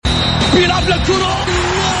بيلعب للكرة،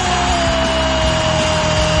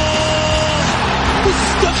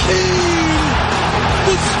 مستحيل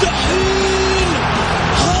مستحيل،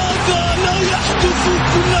 هذا لا يحدث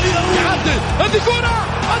كل يوم. يعدل هذه كرة،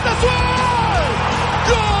 التسويق،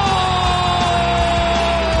 جول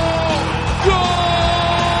جول،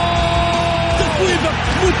 تسويبة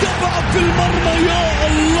متابعة في المرمى، يا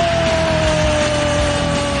الله.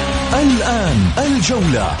 الآن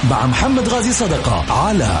الجولة مع محمد غازي صدقة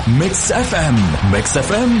على ميكس اف ام. ميكس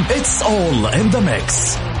اف ام it's all in the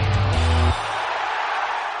mix.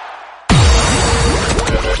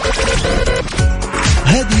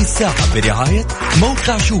 هذه الساعة برعاية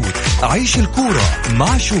موقع شوت. عيش الكورة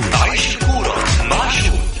مع شوت. عيش الكورة مع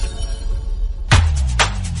شوت.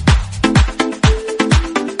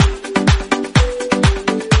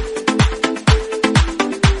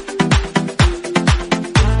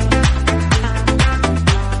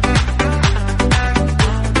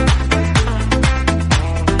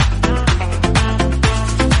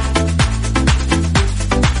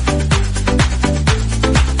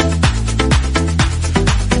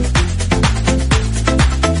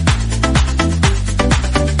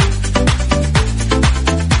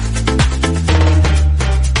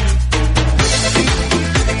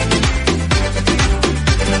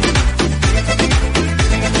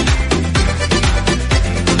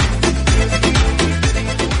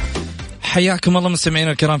 حياكم الله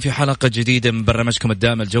مستمعينا الكرام في حلقة جديدة من برنامجكم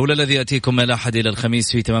الدائم الجولة، الذي يأتيكم من الأحد إلى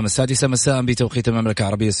الخميس في تمام 6 مساء بتوقيت المملكة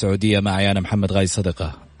العربية السعودية. معي أنا محمد غازي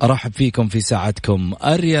صدقة، أرحب فيكم في ساعتكم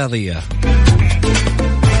الرياضية.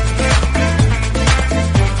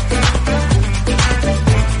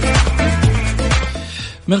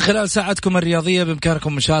 من خلال ساعتكم الرياضية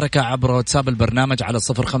بإمكانكم مشاركة عبر واتساب البرنامج على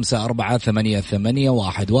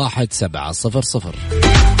 0548811700.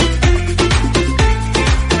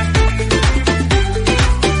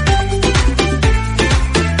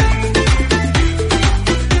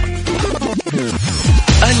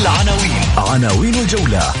 عناوين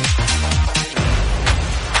الجولة.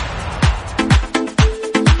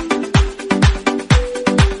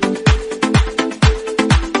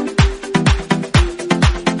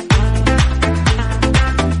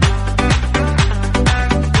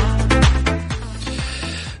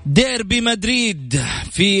 ديربي مدريد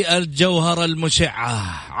في الجوهرة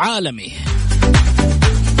المشعة عالمي.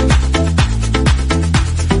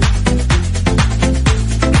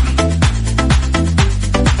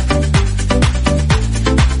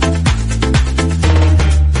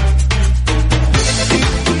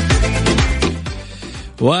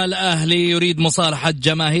 والأهلي يريد مصالحة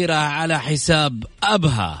جماهيرها على حساب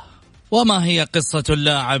أبها. وما هي قصة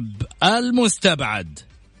اللاعب المستبعد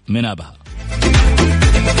من أبها؟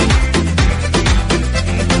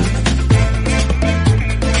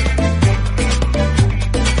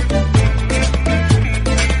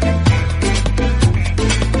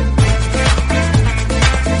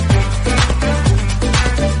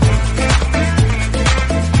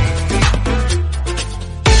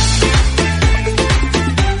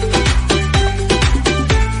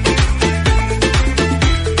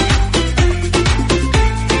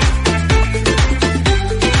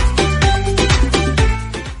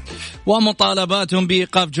 ومطالباتهم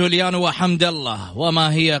بإيقاف جوليانو وحمد الله.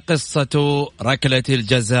 وما هي قصة ركلة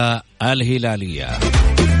الجزاء الهلالية؟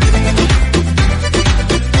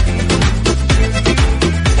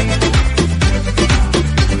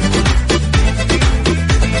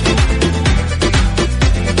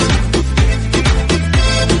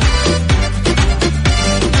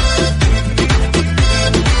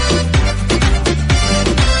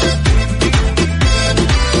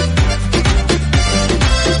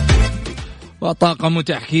 وطاقم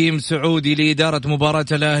تحكيم سعودي لإدارة مباراة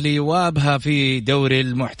الأهلي وأبها في دوري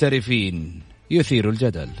المحترفين يثير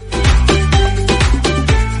الجدل.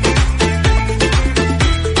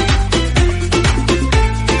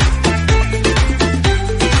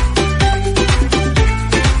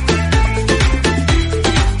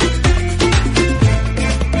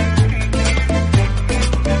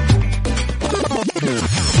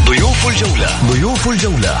 ضيوف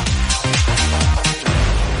الجولة.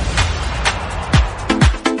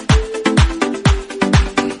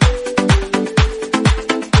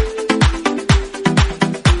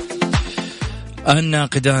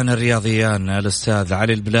 الناقدان الرياضيان الأستاذ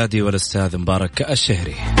علي البلادي والأستاذ مبارك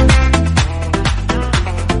الشهري.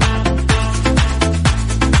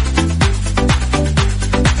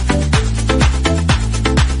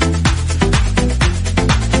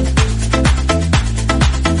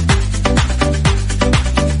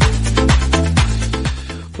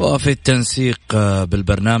 وفي التنسيق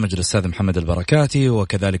بالبرنامج الأستاذ محمد البركاتي،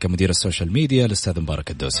 وكذلك مدير السوشيال ميديا الأستاذ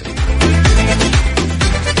مبارك الدوسري.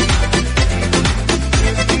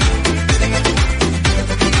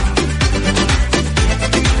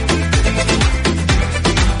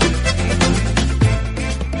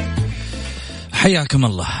 حياكم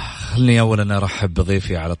الله. خلني أولا أرحب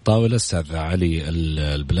بضيفي على الطاولة أستاذ علي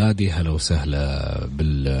البلادي. هلا وسهلا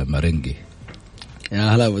بالمرنجي.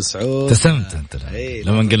 يا هلا أبو سعود. تسمت أنت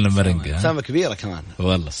لما قلنا مرنجي. سامة كبيرة كمان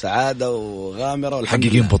والله، سعادة وغامرة والحمد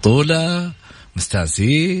محققين لله. بطولة،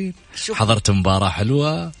 مستانسين، حضرت مباراة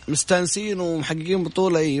حلوة. مستانسين ومحققين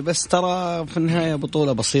بطولة، بس ترى في النهاية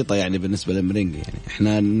بطولة بسيطة يعني بالنسبة للمرنجي. يعني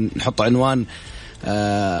احنا نحط عنوان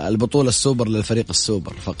البطولة السوبر للفريق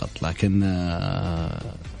السوبر فقط، لكن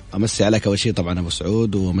أمسي عليك أول شيء طبعا أبو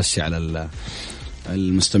سعود، وأمسي على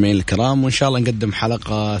المستمعين الكرام، وإن شاء الله نقدم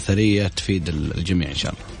حلقة ثرية تفيد الجميع إن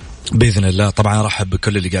شاء الله بإذن الله. طبعا أرحب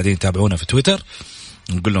بكل اللي قاعدين يتابعونا في تويتر،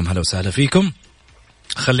 نقول لهم هلا وسهلا فيكم.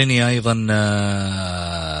 خليني أيضا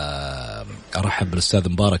أرحب بالأستاذ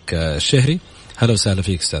مبارك الشهري. هلا وسهلا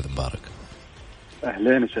فيك أستاذ مبارك.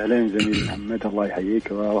 أهلين وسهلين زميلي محمد، الله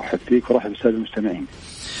يحييك وأرحب فيك ورحب بالسادة المستمعين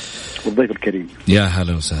والضيف الكريم. يا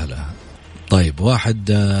هلا وسهلا. طيب،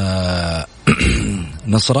 واحد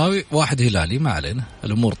نصراوي واحد هلالي، ما علينا،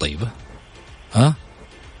 الأمور طيبة ها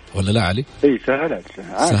ولا لا علي؟ اي سهلت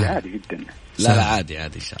عادي جدا. لا عادي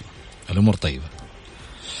إن شاء الله الأمور طيبة.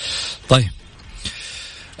 طيب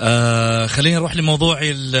خلينا نروح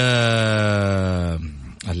لموضوعي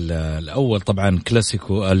الأول. طبعا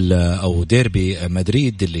كلاسيكو أو ديربي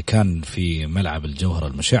مدريد اللي كان في ملعب الجوهرة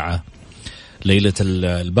المشعة ليلة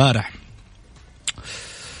البارح.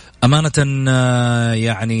 أمانة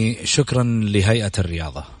يعني شكرا لهيئة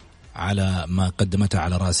الرياضة على ما قدمته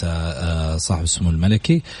على رأس صاحب السمو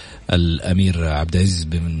الملكي الأمير عبد العزيز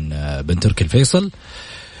بن تركي الفيصل.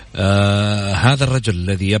 هذا الرجل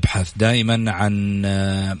الذي يبحث دائما عن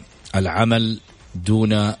العمل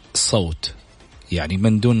دون صوت، يعني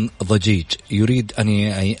من دون ضجيج، يريد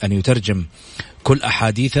أن يترجم كل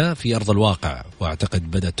أحاديثه في أرض الواقع،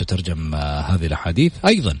 وأعتقد بدأت تترجم هذه الأحاديث.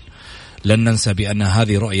 أيضا لن ننسى بأن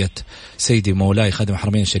هذه رؤية سيدي مولاي خادم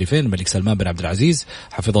الحرمين الشريفين الملك سلمان بن عبد العزيز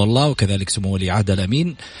حفظه الله، وكذلك سمو ولي عهد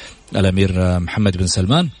الأمير محمد بن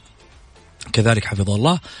سلمان كذلك حفظه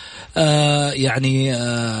الله. يعني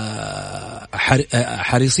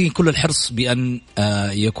حريصين كل الحرص بأن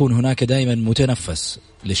يكون هناك دائما متنفس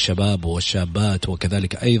للشباب والشابات،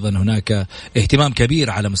 وكذلك أيضا هناك اهتمام كبير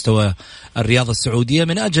على مستوى الرياضة السعودية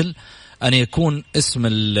من أجل أن يكون اسم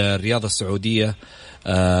الرياضة السعودية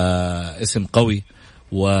اسم قوي،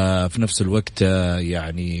 وفي نفس الوقت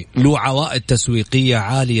يعني له عوائد تسويقية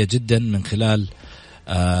عالية جدا من خلال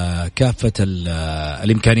كافة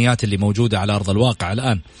الإمكانيات اللي موجودة على أرض الواقع.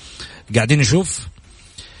 الآن قاعدين نشوف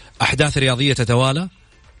أحداث رياضية تتوالى،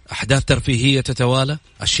 أحداث ترفيهية تتوالى،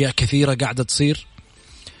 أشياء كثيرة قاعدة تصير.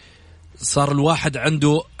 صار الواحد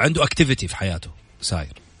عنده أكتيفيتي في حياته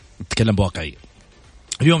ساير، نتكلم بواقعية.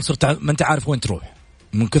 اليوم صرت ما أنت عارف وين تروح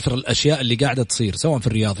من كثر الأشياء اللي قاعدة تصير، سواء في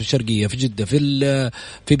الرياض، في الشرقية، في جدة،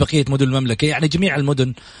 في بقية مدن المملكة، يعني جميع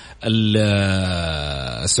المدن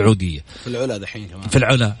السعودية. في العلا دحين كمان، في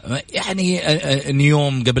العلا يعني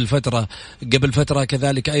نيوم قبل فترة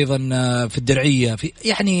كذلك أيضا في الدرعية، في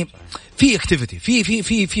يعني في اكتيفيتي،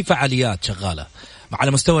 في فعاليات شغالة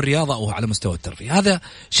على مستوى الرياضة أو على مستوى الترفيه. هذا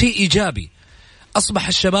شيء إيجابي. أصبح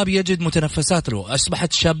الشباب يجد متنفسات له،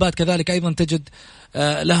 أصبحت الشابات كذلك أيضا تجد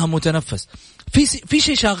لها متنفس. في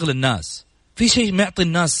شيء شاغل الناس، في شيء معطي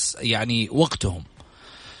الناس يعني وقتهم.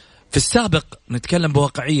 في السابق نتكلم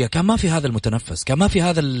بواقعية كان ما في هذا المتنفس، كان ما في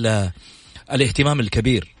هذا الاهتمام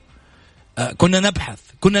الكبير. كنا نبحث،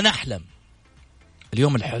 كنا نحلم.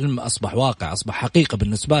 اليوم الحلم أصبح واقع، أصبح حقيقة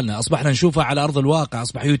بالنسبة لنا، أصبحنا نشوفها على أرض الواقع،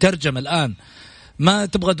 أصبح يترجم الآن. ما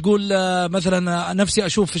تبغى تقول مثلا نفسي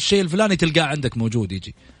أشوف الشيء الفلاني تلقاه عندك موجود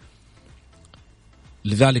يجي.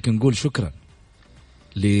 لذلك نقول شكرا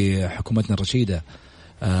لحكومتنا الرشيدة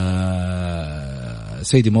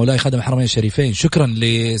سيدي مولاي خادم الحرمين الشريفين، شكرا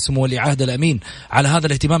لسمو ولي عهد الأمين على هذا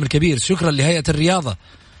الاهتمام الكبير، شكرا لهيئة الرياضة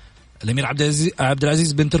الأمير عبد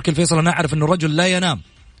العزيز بن تركي الفيصل. أنا أعرف أنه الرجل لا ينام،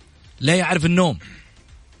 لا يعرف النوم،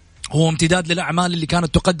 هو امتداد للأعمال اللي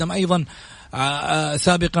كانت تقدم أيضا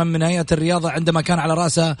سابقا من هيئة الرياضة عندما كان على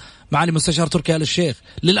رأسها معالي مستشار تركي آل الشيخ.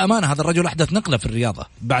 للأمانة هذا الرجل أحدث نقلة في الرياضة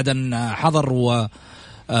بعد أن حضر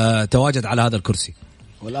وتواجد على هذا الكرسي.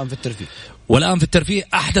 والآن في الترفيه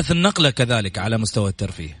أحدث النقلة كذلك على مستوى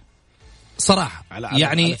الترفيه صراحة.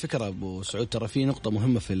 يعني على فكرة أبو سعود، ترى في نقطة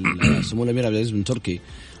مهمة في سمو الأمير عبد العزيز بن تركي.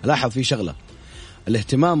 لاحظ في شغلة،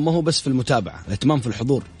 الاهتمام ما هو بس في المتابعة، الاهتمام في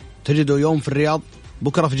الحضور. تجده يوم في الرياض،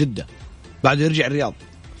 بكرة في جدة، بعده يرجع الرياض،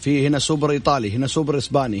 في هنا سوبر إيطالي، هنا سوبر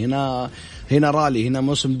إسباني، هنا رالي، هنا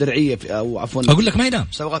موسم درعية أو عفوا أقول لك ما ينام،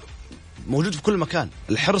 مسابقات موجود في كل مكان.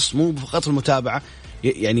 الحرص مو فقط المتابعة،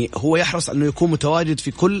 يعني هو يحرص أنه يكون متواجد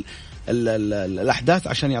في كل الأحداث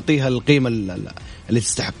عشان يعطيها القيمة اللي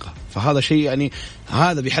تستحقها. فهذا شيء يعني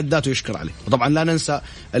هذا بحد ذاته يشكر عليه. وطبعا لا ننسى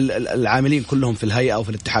العاملين كلهم في الهيئة أو في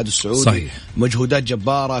الاتحاد السعودي، صحيح. مجهودات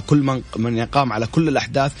جبارة، كل من يقام على كل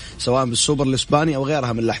الأحداث سواء بالسوبر الإسباني أو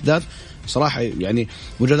غيرها من الأحداث، صراحة يعني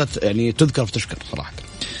مجهودات يعني تذكر وتشكر صراحة.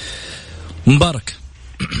 مبارك.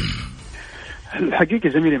 الحقيقة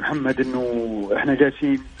زميلي محمد إنه إحنا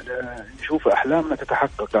جالسين نشوف أحلامنا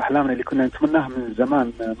تتحقق، أحلامنا اللي كنا نتمناها من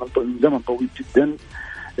زمن طويل جدا،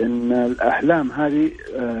 إن الأحلام هذه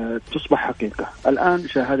تصبح حقيقة. الآن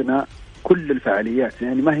شاهدنا كل الفعاليات،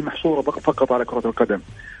 يعني ما هي محصورة فقط على كرة القدم،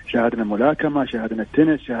 شاهدنا الملاكمة، شاهدنا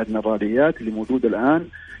التنس، شاهدنا الرياضيات اللي موجودة الآن،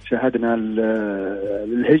 شاهدنا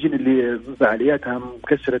الهجن اللي فعالياتها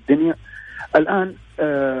مكسرة الدنيا. الآن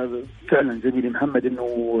فعلا زميلي محمد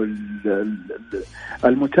إنه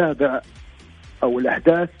المتابع أو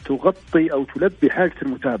الأحداث تغطي أو تلبي حاجة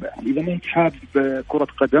المتابع. إذا ما أنت حابب كرة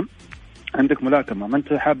قدم عندك ملاكمة، ما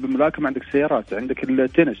أنت حابب الملاكمة عندك سيارات، عندك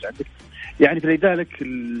التنس، عندك يعني. فلذلك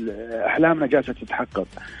أحلامنا جالسة تتحقق،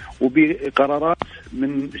 وبقرارات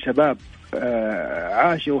من شباب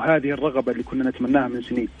عاشوا هذه الرغبة اللي كنا نتمناها من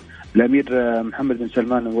سنين. الأمير محمد بن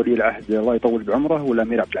سلمان ولي العهد الله يطول بعمره،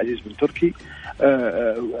 والأمير عبد العزيز بن تركي،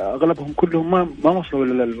 أغلبهم كلهم ما وصلوا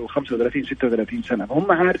إلى 35-36 سنة،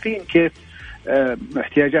 هم عارفين كيف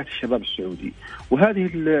احتياجات الشباب السعودي، وهذه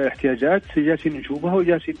الاحتياجات جالسين نشوفها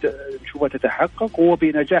وجالسين نشوفها تتحقق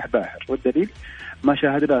وبنجاح باهر. والدليل ما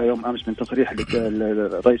شاهدنا يوم أمس من تصريح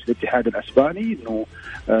رئيس الاتحاد الأسباني إنه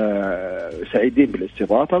سعيدين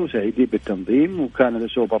بالاستضافة وسعيدين بالتنظيم، وكان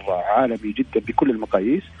السوبر عالمي جدا بكل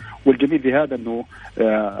المقاييس. والجميل بهذا إنه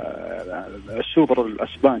السوبر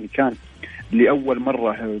الأسباني كان لأول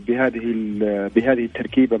مرة بهذه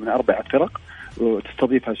التركيبة من 4 فرق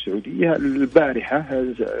تستضيفها السعودية. البارحة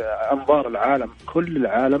أنظار العالم، كل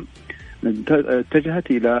العالم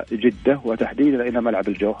اتجهت إلى جدة وتحديدا إلى ملعب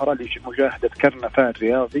الجوهرة لمشاهدة كرنفال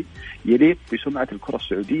رياضي يليق بسمعة الكرة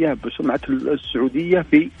السعودية، بسمعة السعودية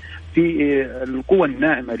في القوى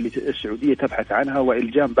الناعمة اللي السعودية تبحث عنها،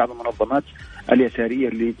 وإلجام بعض المنظمات اليسارية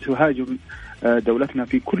اللي تهاجم دولتنا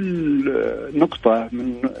في كل نقطة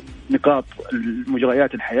من نقاط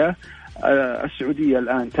مجريات الحياة. السعودية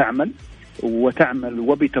الآن تعمل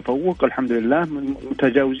وبتفوق الحمد لله،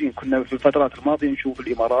 متجاوزين. كنا في الفترات الماضية نشوف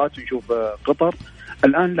الإمارات، نشوف قطر،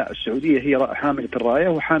 الآن لا، السعودية هي حاملة الراية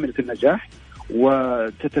وحاملة النجاح،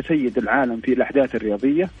 وتتسيد العالم في الأحداث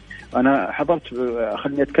الرياضية. أنا حضرت،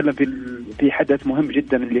 خلني أتكلم في حدث مهم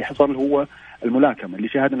جدا اللي حصل، هو الملاكمة اللي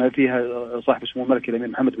شاهدنا فيها صاحب سمو الملك الأمير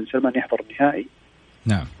محمد بن سلمان يحضر النهائي.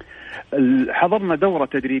 نعم. حضرنا دورة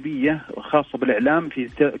تدريبية خاصة بالإعلام في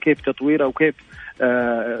كيف تطويره وكيف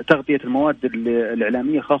تغطية المواد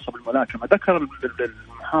الإعلامية خاصة بالملاكمة. ذكر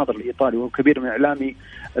المحاضر الإيطالي وهو كبير من إعلامي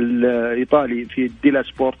الإيطالي في ديلا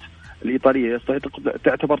سبورت الإيطالية،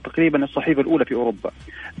 تعتبر تقريبا الصحيفة الأولى في أوروبا،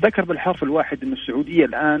 ذكر بالحرف الواحد أن السعودية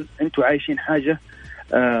الآن أنتم عايشين حاجة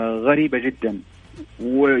غريبة جدا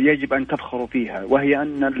ويجب أن تفخروا فيها، وهي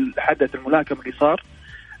أن الحدث الملاكمة اللي صار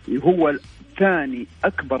هو ثاني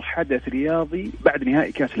أكبر حدث رياضي بعد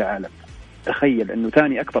نهائي كأس العالم. تخيل أنه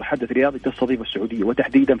ثاني أكبر حدث رياضي تستضيف السعودية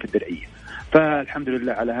وتحديدا في الدرعية. فالحمد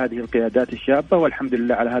لله على هذه القيادات الشابة، والحمد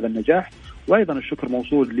لله على هذا النجاح، وأيضا الشكر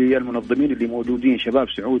موصول للمنظمين اللي موجودين، شباب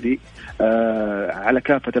سعودي على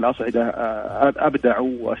كافة الأصعدة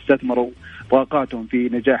أبدعوا واستثمروا طاقاتهم في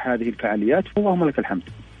نجاح هذه الفعاليات، اللهم لك الحمد.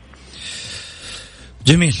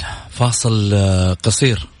 جميل. فاصل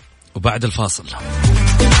قصير وبعد الفاصل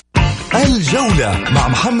الجولة مع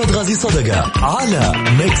محمد غازي صدقة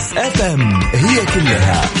على ميكس اف ام، هي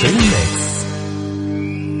كلها في الميكس.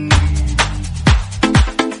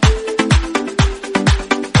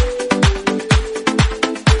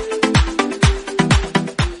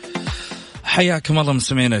 حياكم الله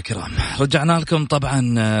مستمعينا الكرام، رجعنا لكم طبعا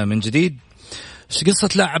من جديد. ايش قصة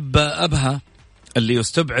لاعب أبها اللي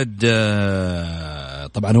يستبعد؟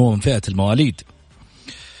 طبعا هو من فئة المواليد،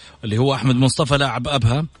 اللي هو أحمد مصطفى لاعب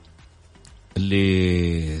أبها،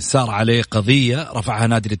 اللي صار عليه قضية رفعها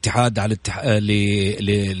نادي الاتحاد على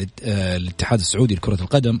الاتحاد السعودي لكرة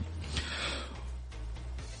القدم،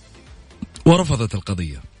 ورفضت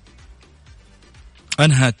القضية.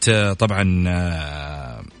 أنهت طبعا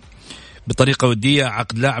بطريقة ودية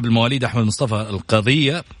عقد لاعب المواليد أحمد مصطفى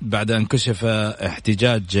القضية بعد أن كشف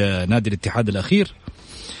احتجاج نادي الاتحاد الأخير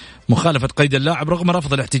مخالفة قيد اللاعب رغم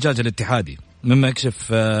رفض الاحتجاج الاتحادي، مما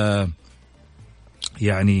يكشف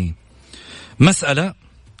يعني مسألة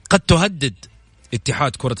قد تهدد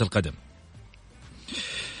اتحاد كرة القدم.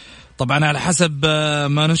 طبعا على حسب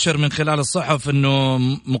ما نشر من خلال الصحف أنه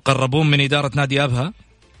مقربون من إدارة نادي أبها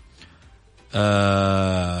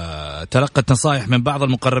تلقت نصائح من بعض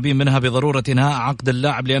المقربين منها بضرورة إنهاء عقد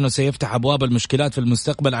اللاعب لأنه سيفتح أبواب المشكلات في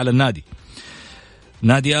المستقبل على النادي.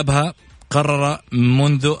 نادي أبها قرر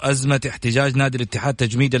منذ أزمة احتجاج نادي الاتحاد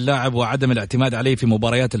تجميد اللاعب وعدم الاعتماد عليه في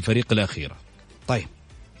مباريات الفريق الأخيرة. طيب،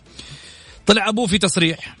 طلع أبوه في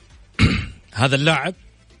تصريح هذا اللاعب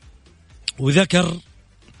وذكر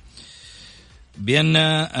بأن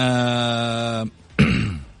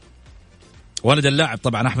ولد اللاعب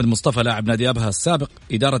طبعا أحمد مصطفى لاعب نادي أبها السابق،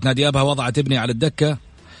 إدارة نادي أبها وضعت ابني على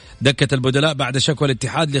دكة البدلاء بعد شكوى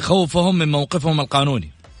الاتحاد لخوفهم من موقفهم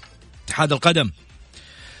القانوني. اتحاد القدم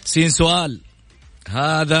سين سؤال،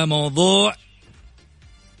 هذا موضوع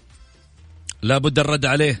لا بد الرد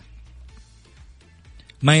عليه،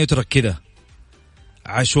 ما يترك كذا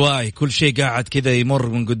عشوائي كل شيء قاعد كذا يمر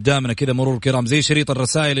من قدامنا كذا مرور كرام زي شريط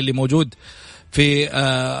الرسائل اللي موجود في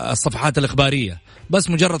الصفحات الإخبارية، بس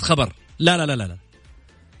مجرد خبر. لا لا لا لا،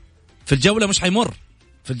 في الجولة مش حيمر،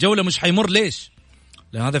 في الجولة مش حيمر. ليش؟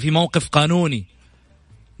 لأن هذا في موقف قانوني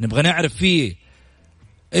نبغى نعرف فيه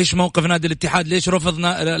إيش موقف نادي الاتحاد، ليش رفض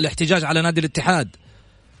الاحتجاج على نادي الاتحاد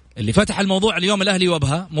اللي فتح الموضوع اليوم الأهلي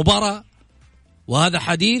وأبها مباراة، وهذا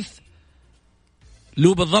حديث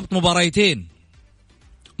له بالضبط مباريتين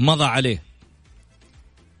مضى عليه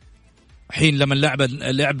حين لما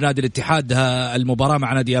لعب نادي الاتحاد المباراة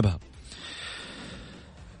مع نادي أبها.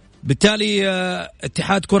 بالتالي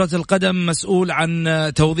اتحاد كرة القدم مسؤول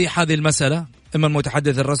عن توضيح هذه المسألة، إما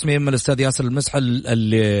المتحدث الرسمي إما الأستاذ ياسر المسحل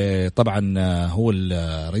اللي طبعا هو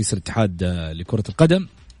رئيس الاتحاد لكرة القدم.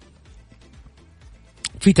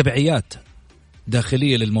 في تبعيات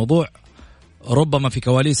داخلية للموضوع ربما في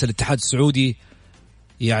كواليس الاتحاد السعودي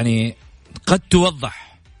يعني قد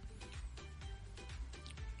توضح.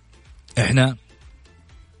 احنا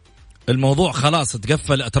الموضوع خلاص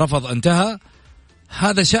اتقفل اترفض انتهى،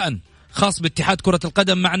 هذا شأن خاص باتحاد كرة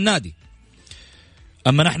القدم مع النادي.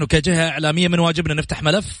 أما نحن كجهة إعلامية من واجبنا نفتح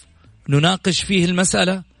ملف نناقش فيه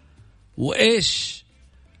المسألة وإيش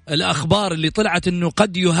الأخبار اللي طلعت أنه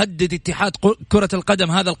قد يهدد اتحاد كرة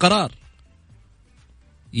القدم هذا القرار.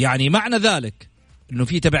 يعني معنى ذلك أنه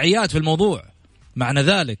في تبعيات في الموضوع، معنى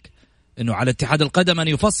ذلك أنه على اتحاد القدم أن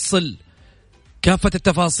يفصل كافة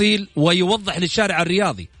التفاصيل ويوضح للشارع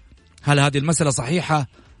الرياضي هل هذه المسألة صحيحة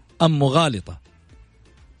أم مغالطة،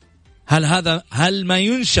 هل ما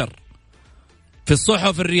ينشر في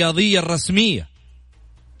الصحف الرياضية الرسمية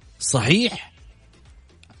صحيح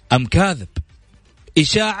أم كاذب،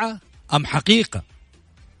 إشاعة أم حقيقة.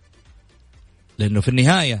 لأنه في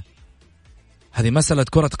النهاية هذه مسألة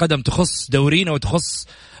كرة قدم تخص دورينا وتخص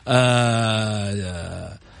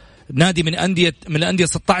نادي من الأندية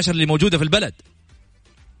 16 اللي موجودة في البلد،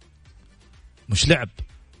 مش لعب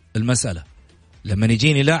المسألة. لما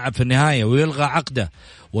يجيني لاعب في النهاية ويلغى عقده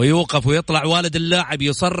ويوقف ويطلع والد اللاعب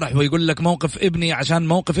يصرح ويقول لك موقف ابني عشان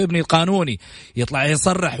موقف ابني القانوني، يطلع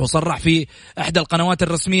يصرح وصرح في إحدى القنوات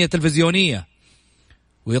الرسمية التلفزيونية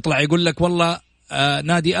ويطلع يقول لك والله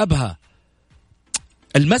نادي أبها.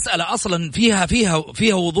 المسألة أصلا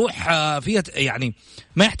فيها وضوح، فيها يعني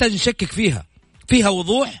ما يحتاج نشكك فيها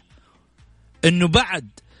وضوح إنه بعد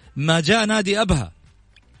ما جاء نادي أبها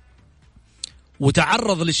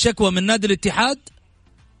وتعرض للشكوى من نادي الاتحاد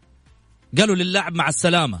قالوا للاعب مع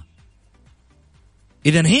السلامة.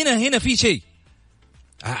 إذن هنا في شيء،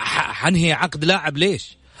 حنهي عقد لاعب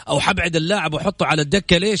ليش؟ أو حبعد اللاعب وحطه على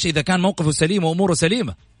الدكة ليش إذا كان موقفه سليم وأموره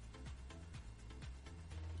سليمة؟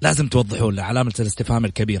 لازم توضحوا له علامة الاستفهام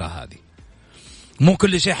الكبيرة هذه. مو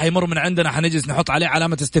كل شيء حيمر من عندنا حنجلس نحط عليه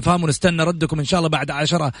علامة استفهام ونستنى ردكم إن شاء الله بعد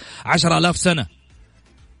 10,000 سنة.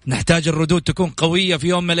 نحتاج الردود تكون قوية في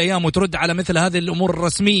يوم من الأيام وترد على مثل هذه الأمور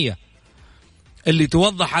الرسمية اللي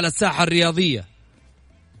توضح على الساحة الرياضية.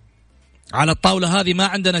 على الطاولة هذه ما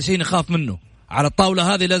عندنا شيء نخاف منه، على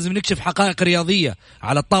الطاولة هذه لازم نكشف حقائق رياضية،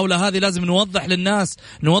 على الطاولة هذه لازم نوضح للناس،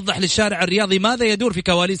 نوضح للشارع الرياضي ماذا يدور في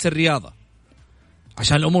كواليس الرياضة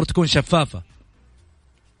عشان الأمور تكون شفافة.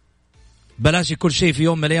 بلاش كل شيء في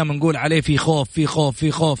يوم من الأيام نقول عليه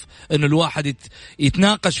في خوف إنه الواحد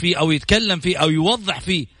يتناقش فيه أو يتكلم فيه أو يوضح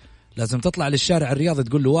فيه. لازم تطلع للشارع الرياضي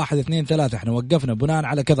تقول له 1 2 3 احنا وقفنا بناء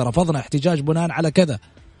على كذا، رفضنا احتجاج بناء على كذا.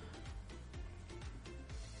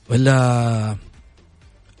 ولا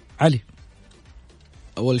علي؟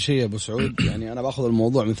 أول شيء أبو سعود يعني أنا باخذ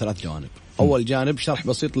الموضوع من 3 جوانب. أول جانب شرح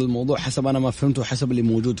بسيط للموضوع حسب أنا ما فهمته حسب اللي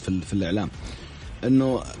موجود في الإعلام،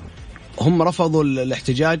 إنه هم رفضوا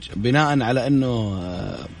الاحتجاج بناء على أنه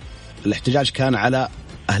الاحتجاج كان على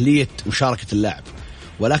أهلية مشاركة اللاعب،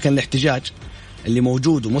 ولكن الاحتجاج اللي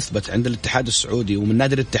موجود ومثبت عند الاتحاد السعودي ومن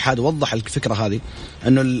نادي الاتحاد وضح الفكرة هذه،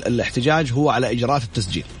 أنه الاحتجاج هو على إجراءات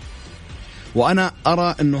التسجيل. وأنا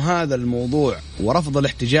أرى أنه هذا الموضوع ورفض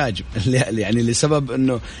الاحتجاج يعني لسبب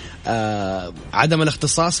أنه عدم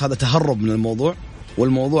الاختصاص، هذا تهرب من الموضوع.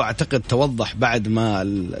 والموضوع أعتقد توضح بعد ما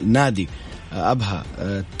النادي أبها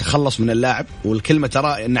تخلص من اللاعب. والكلمة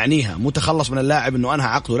ترى نعنيها مو تخلص من اللاعب أنه أنهى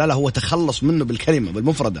عقده، لا هو تخلص منه بالكلمة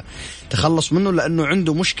بالمفردة، تخلص منه لأنه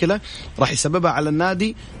عنده مشكلة راح يسببها على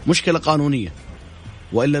النادي، مشكلة قانونية،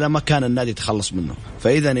 وإلا لما كان النادي يتخلص منه.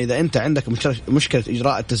 فإذا أنت عندك مشكلة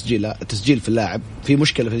إجراء التسجيل في اللاعب، في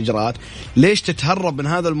مشكلة في الإجراءات، ليش تتهرب من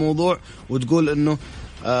هذا الموضوع وتقول أنه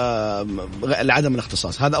لعدم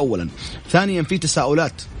الاختصاص؟ هذا أولا. ثانيا في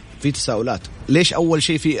تساؤلات. ليش أول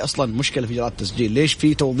شيء في أصلا مشكلة في إجراء التسجيل؟ ليش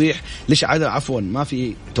في توضيح؟ ليش ما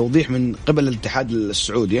في توضيح من قبل الاتحاد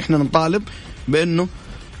السعودي؟ إحنا نطالب بأنه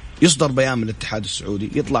يصدر بيان من الاتحاد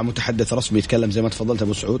السعودي، يطلع متحدث رسمي يتكلم زي ما تفضلت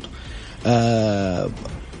أبو سعود.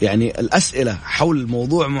 يعني الأسئلة حول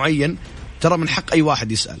موضوع معين ترى من حق أي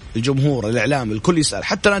واحد يسأل، الجمهور، الإعلام، الكل يسأل،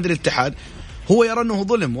 حتى نادي الاتحاد هو يرى أنه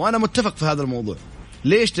ظلم، وأنا متفق في هذا الموضوع.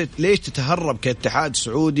 ليش تتهرب كاتحاد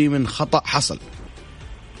سعودي من خطأ حصل؟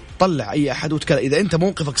 طلع أي أحد وتكلم. إذا أنت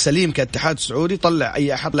موقفك سليم كاتحاد سعودي، طلع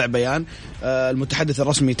أي أحد، طلع بيان، المتحدث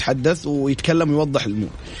الرسمي يتحدث ويتكلم ويوضح الأمور.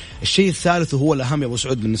 الشيء الثالث وهو الأهم يا أبو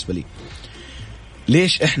سعود بالنسبة لي،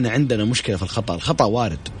 ليش إحنا عندنا مشكلة في الخطأ؟ الخطأ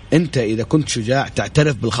وارد، أنت إذا كنت شجاع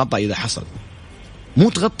تعترف بالخطأ إذا حصل، مو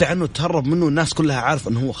تغطي عنه تهرب منه. الناس كلها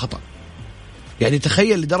عارفة أنه هو خطأ. يعني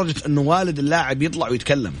تخيل لدرجة أنه والد اللاعب يطلع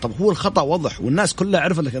ويتكلم، طب هو الخطأ وضح والناس كلها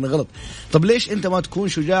عرفت أنك أنا غلط. طب ليش أنت ما تكون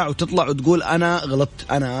شجاع وتطلع وتقول أنا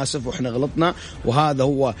غلطت، أنا آسف وإحنا غلطنا وهذا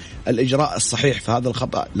هو الإجراء الصحيح في هذا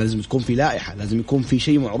الخطأ؟ لازم تكون في لائحة، لازم يكون في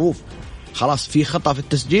شيء معروف. خلاص في خطأ في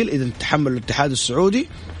التسجيل، إذا تحمل الاتحاد السعودي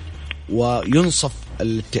وينصف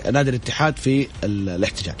نادي الاتحاد في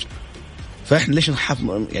الاحتجاج. فإحنا ليش نخاف؟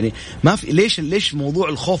 يعني ما في ليش موضوع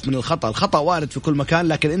الخوف من الخطأ؟ الخطأ وارد في كل مكان،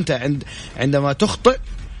 لكن أنت عندما تخطئ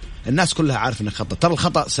الناس كلها عارفة إنك خطأ. ترى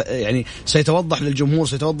الخطأ يعني سيتوضح للجمهور،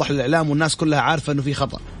 سيتوضح للإعلام، والناس كلها عارفة إنه في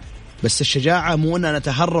خطأ. بس الشجاعة مو أن أنا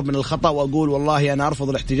أتهرب من الخطأ وأقول والله أنا أرفض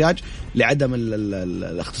الاحتجاج لعدم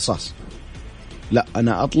الاختصاص. لا،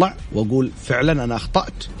 أنا أطلع وأقول فعلا أنا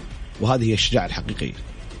أخطأت، وهذه هي الشجاعة الحقيقية.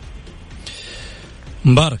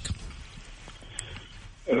 مبارك.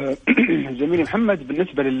 زميلي محمد،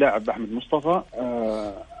 بالنسبة للاعب أحمد مصطفى،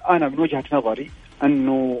 أنا من وجهة نظري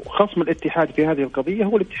أنه خصم الاتحاد في هذه القضية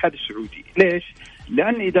هو الاتحاد السعودي. ليش؟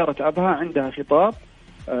 لأن إدارة أبها عندها خطاب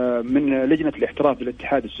من لجنة الاحتراف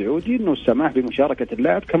للاتحاد السعودي أنه السماح بمشاركة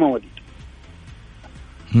اللاعب كمواليد.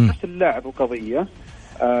 نفس اللاعب وقضية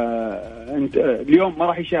اليوم ما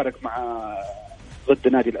راح يشارك مع ضد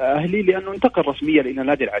نادي الأهلي لأنه انتقل رسميا إلى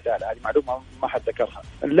نادي العدالة. هذه معلومة ما حد ذكرها.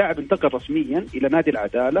 اللاعب انتقل رسميا إلى نادي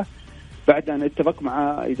العدالة بعد أن اتفق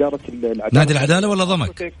مع إدارة العدالة. نادي العدالة ولا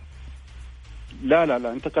ضمك؟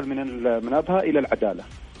 لا انتقل من أبها إلى العدالة.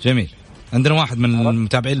 جميل. عندنا واحد من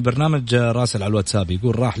متابعين البرنامج راسل على الواتساب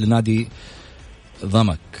يقول راح لنادي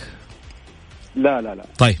ضمك. لا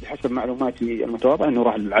طيب، بحسب معلوماتي المتواضعة أنه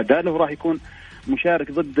راح للعدالة وراح يكون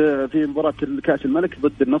مشارك ضد في مباراة الكأس الملك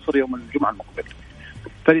ضد النصر يوم الجمعة المقبل.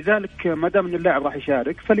 فلذلك ما دام أن اللاعب راح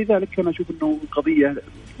يشارك، فلذلك أنا أشوف أنه قضية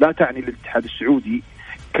لا تعني للاتحاد السعودي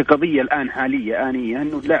كقضية الآن حالية آنية،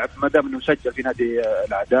 أنه اللاعب ما دام أنه سجل في نادي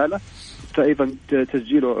العدالة فأيضا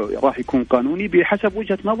تسجيله راح يكون قانوني بحسب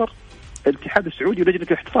وجهة نظر الاتحاد السعودي ولجنة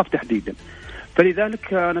الاحتراف تحديدا.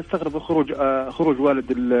 فلذلك أنا استغرب خروج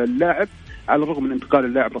والد اللاعب على الرغم من انتقال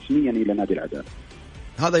اللاعب رسميا إلى نادي العدالة.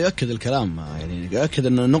 هذا يؤكد الكلام، يعني يؤكد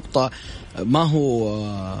أن النقطة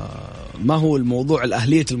ما هو الموضوع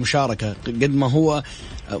الأهلية المشاركة قد ما هو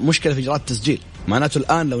مشكلة في إجراء التسجيل. معناته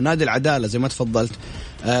الآن لو نادي العدالة زي ما تفضلت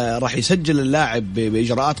راح يسجل اللاعب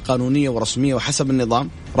بإجراءات قانونية ورسمية وحسب النظام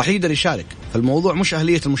راح يقدر يشارك. فالموضوع مش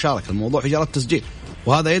أهلية المشاركة، الموضوع إجراء التسجيل،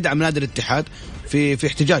 وهذا يدعم نادي الاتحاد في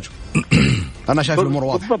احتجاجه. أنا شايف الأمور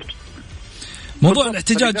واضحة.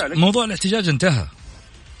 موضوع الاحتجاج انتهى،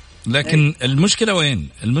 لكن المشكلة وين؟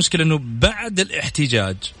 المشكلة أنه بعد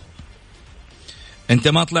الاحتجاج أنت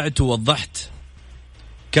ما طلعت ووضحت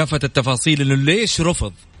كافة التفاصيل إنه ليش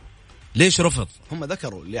رفض. هم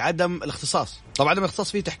ذكروا لعدم الاختصاص. طبعا عدم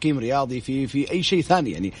الاختصاص في تحكيم رياضي في أي شيء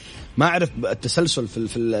ثاني، يعني ما أعرف التسلسل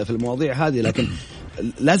في المواضيع هذه، لكن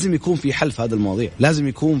لازم يكون في حل في هذه المواضيع، لازم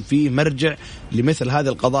يكون في مرجع لمثل هذه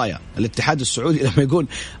القضايا. الاتحاد السعودي لما يقول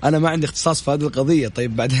أنا ما عندي اختصاص في هذه القضية،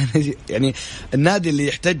 طيب بعدين يعني النادي اللي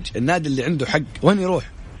يحتج، النادي اللي عنده حق وين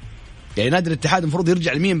يروح؟ يعني نادي الاتحاد المفروض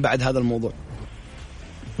يرجع لمين بعد هذا الموضوع؟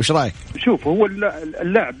 وش رأيك؟ شوف، هو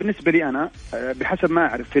اللاعب بالنسبة لي أنا بحسب ما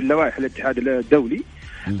أعرف في اللوائح الاتحاد الدولي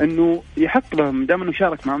انه يحق له ما دام انه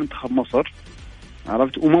شارك مع منتخب مصر،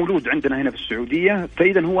 عرفت، ومولود عندنا هنا في السعوديه،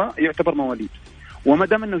 فاذا هو يعتبر مواليد. وما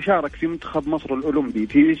دام انه شارك في منتخب مصر الاولمبي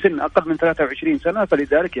في سن اقل من 23 سنه،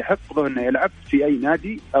 فلذلك يحق له انه يلعب في اي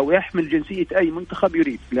نادي او يحمل جنسيه اي منتخب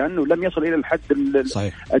يريد، لانه لم يصل الى الحد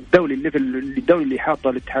الدولي الدولي اللي حاطه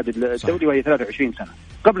الاتحاد الدولي، وهي 23 سنه.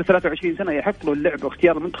 قبل 23 سنه يحق له اللعب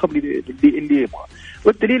واختيار المنتخب اللي يبغى.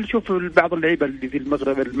 والدليل شوف بعض اللعيبه اللي في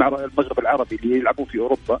المغرب العربي اللي يلعبون في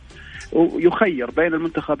اوروبا، ويخير بين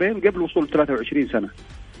المنتخبين قبل وصول 23 سنه،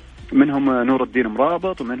 منهم نور الدين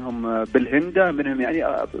مرابط، ومنهم بالهندة، منهم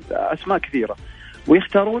يعني أسماء كثيرة،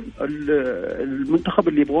 ويختارون المنتخب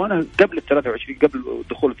اللي يبغونه قبل 23 قبل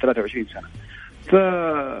دخول 23 سنة.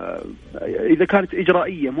 فإذا كانت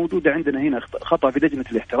إجرائية موجودة عندنا هنا خطأ في لجنة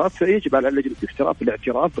الاحتراف، فيجب على لجنة الاحتراف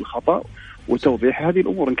الاعتراف بالخطأ وتوضيح هذه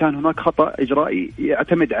الأمور. إن كان هناك خطأ إجرائي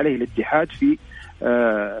يعتمد عليه الاتحاد في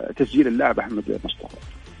تسجيل اللاعب أحمد مصطفى.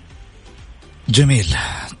 جميل.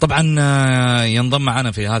 طبعا ينضم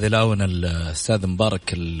معنا في هذه الآونة الأستاذ مبارك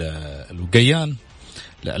الوقيان،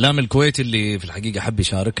 الإعلام الكويتي، اللي في الحقيقة حب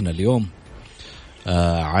يشاركنا اليوم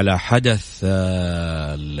على حدث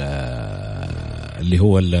اللي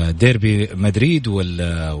هو الديربي مدريد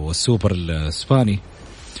والسوبر الإسباني.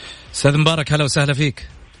 أستاذ مبارك، هلا وسهلا فيك.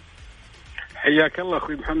 حياك الله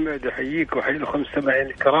أخوي محمد، أحييك وحيي الأخوة المستمعين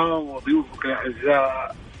الكرام وضيوفك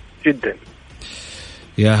الأعزاء جدا.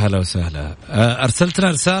 يا هلا وسهلا. أرسلتنا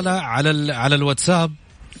رسالة على الواتساب،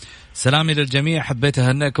 سلامي للجميع، حبيت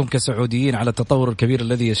أهنئكم كسعوديين على التطور الكبير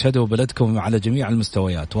الذي يشهده بلدكم على جميع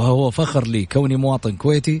المستويات، وهو فخر لي كوني مواطن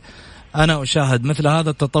كويتي أنا أشاهد مثل هذا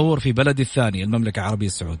التطور في بلدي الثاني المملكة العربية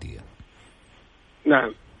السعودية.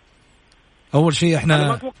 نعم. أول شيء أنا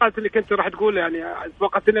ما توقعت اللي كنت راح تقول، يعني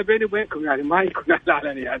توقعت إنه بيني وبينكم يعني ما يكون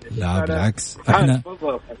علني يعني. لا بالعكس،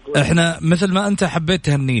 إحنا مثل ما أنت حبيت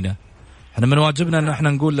تهنينا، احنا من واجبنا ان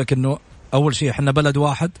احنا نقول لك انه اول شيء احنا بلد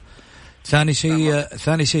واحد،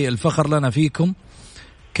 ثاني شيء الفخر لنا فيكم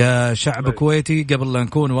كشعب كويتي، قبل لا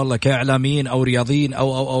نكون والله كاعلاميين او رياضيين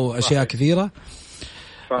او اشياء كثيره.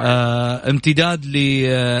 امتداد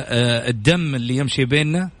للدم اللي يمشي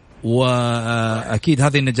بيننا، واكيد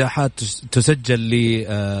هذه النجاحات تسجل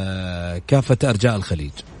لكافه ارجاء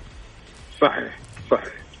الخليج. صحيح.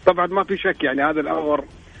 طبعا ما في شك، يعني هذا الامر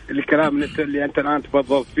الكلام اللي انت الان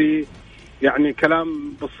تفضلت فيه يعني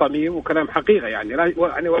كلام بالصميم وكلام حقيقة، يعني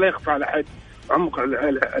ولا يخفى على أحد عمق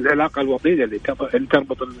العلاقة الوطيدة اللي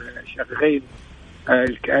تربط الشقيقين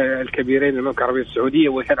الكبيرين المملكة العربية السعودية،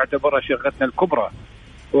 وهي نعتبرها شقتنا الكبرى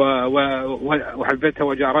وحلفتها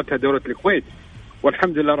وجارتها دولة الكويت،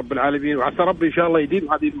 والحمد لله رب العالمين. وعسى ربي إن شاء الله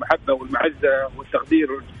يديم هذه المحبة والمعزة والتقدير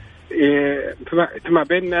فيما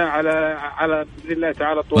بيننا على بإذن الله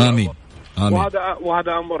تعالى طول. آمين.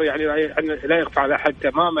 وهذا أمر يعني لا يخفى على أحد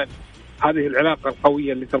تماما، هذه العلاقة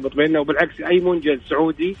القوية اللي تربط بيننا. وبالعكس أي منجز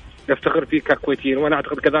سعودي نفتخر فيه ككويتيين، وأنا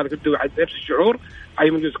أعتقد كذلك أنتم نفس الشعور،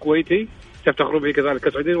 أي منجز كويتي تفتخروا به كذلك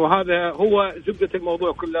كسعوديين. وهذا هو زبدة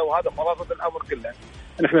الموضوع كله، وهذا خلاصة الأمر كله.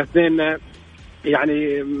 نحن اثنين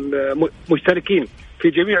يعني مشتركين في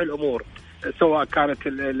جميع الأمور، سواء كانت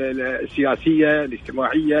السياسية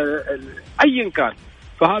الاجتماعية أيا كان.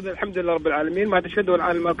 فهذا الحمد لله رب العالمين ما تشهده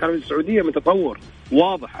الآن المملكة العربية السعودية من تطور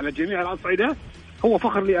واضح على جميع الأصعدة. هو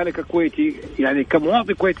فخر لي أنا ككويتي، يعني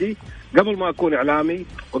كمواطن كويتي، قبل ما أكون إعلامي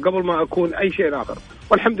وقبل ما أكون أي شيء آخر.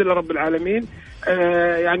 والحمد لله رب العالمين.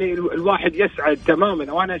 يعني الواحد يسعد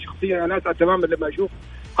تماما، وأنا شخصيا أنا أسعد تماما لما أشوف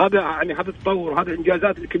هذا التطور، هذه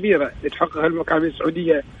الإنجازات الكبيرة اللي تحققها المملكة العربية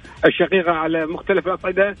السعودية الشقيقة على مختلف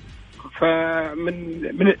الأصعدة.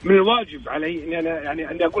 فمن الواجب علي إني أنا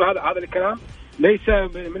يعني أني أقول هذا الكلام ليس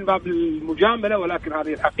من باب المجاملة، ولكن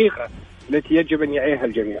هذه الحقيقة التي يجب أن يعيها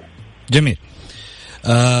الجميع. جميل.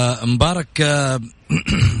 مبارك،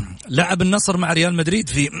 لعب النصر مع ريال مدريد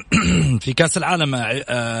في كأس العالم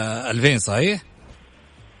 2000 صحيح؟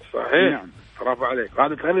 صحيح. برافو عليك.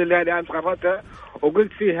 هذا التغني اللي أنا قررتها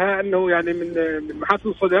وقلت فيها أنه يعني من محاسن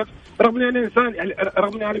الصدف، رغم أن الإنسان يعني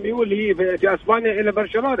رغم أن ميول هي في أسبانيا إلى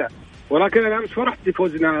برشلونة، ولكن أنا أمس فرحت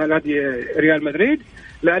بفوزنا على نادي ريال مدريد،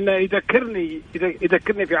 لأنه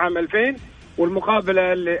يذكرني في عام 2000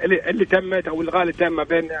 والمقابلة اللي تمت أو الغاء اللي تم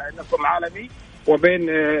بين النصر العالمي وبين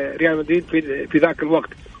ريال مدريد في ذاك الوقت.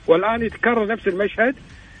 والآن يتكرر نفس المشهد،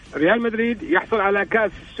 ريال مدريد يحصل على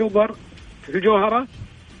كأس السوبر في الجوهرة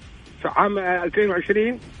في عام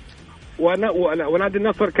 2020، ونادي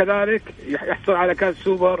النصر كذلك يحصل على كأس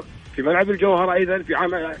السوبر في ملعب الجوهرة أيضا في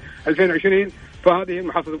عام 2020. فهذه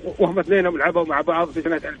المحصلة، وهم اثنينهم لعبوا مع بعض في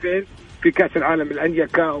سنة 2000 في كأس العالم للأندية،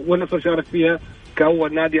 والنصر شارك فيها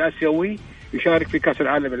كأول نادي آسيوي يشارك في كأس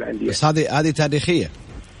العالم للأندية. بس هذه تاريخية.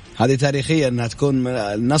 هذه تاريخية أنها تكون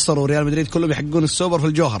النصر وريال مدريد كلهم يحققون السوبر في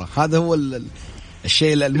الجوهرة. هذا هو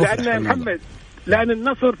الشيء المفرح. لأن محمد، لأن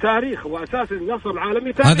النصر تاريخ وأساس النصر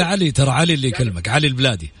العالمي تاريخ. هذا علي، ترى علي اللي يكلمك، علي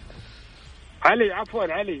البلادي. علي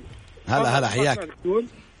عفوا علي. هلا حياك.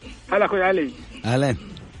 هلا أخوي علي. أهلين.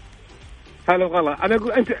 هلا والله. أنا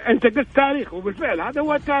أقول أنت قلت تاريخ، وبالفعل هذا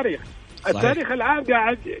هو التاريخ. صحيح. التاريخ الآن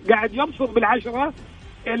قاعد يبصر بالعشرة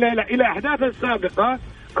إلى أحداث السابقة.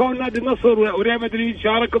 كون نادي النصر وريال مدريد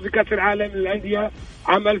شاركوا في كأس العالم للأندية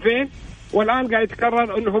عام 2000، والآن قاعد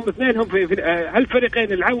يتكرر أنهم اثنينهم في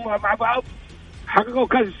هالفريقين العبوا مع بعض، حققوا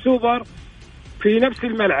كأس السوبر في نفس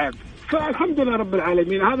الملعب. فالحمد لله رب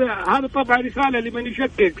العالمين. هذا طبعا رسالة لمن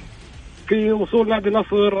يشكك في وصول نادي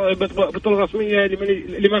النصر بطولة رسمية،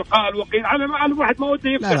 لمن قال وقيل على الواحد ما وده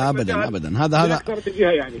يفتح. لا أبدا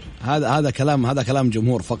هذا كلام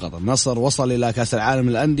جمهور فقط. النصر وصل إلى كأس العالم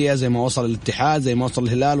للأندية زي ما وصل الاتحاد، زي ما وصل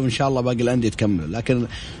الهلال، وإن شاء الله باقي الأندية تكمل. لكن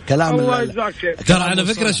كلام ترى على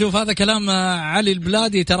فكرة شوف هذا كلام علي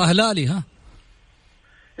البلادي، ترى هلالي. ها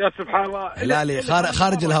يا سبحان الله، هلالي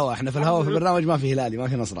خارج الهواء. احنا في الهواء في البرنامج ما في هلالي، ما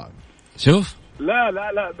في نصراوي. شوف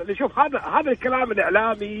لا شوف هذا الكلام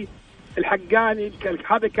الإعلامي الحقاني،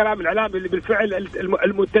 هذا الكلام الإعلامي اللي بالفعل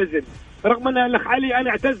المتزن. رغم أن الأخ علي أنا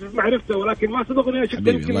أعتز بمعرفته، ولكن ما صدقني شفت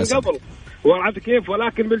يمكن من قبل، وعرفت كيف.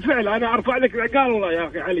 ولكن بالفعل أنا أرفع لك العقال والله يا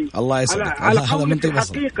أخي علي. الله يسلمك. على هذا قول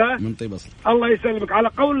الحقيقة، الله يسلمك. على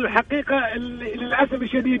قول الحقيقة للأسف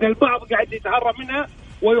الشديد البعض قاعد يتهرب منها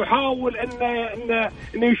ويحاول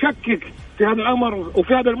أن يشكك في هذا الأمر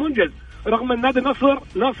وفي هذا المنجز. رغم أن نادي النصر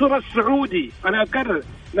نصر السعودي، أنا أكرر،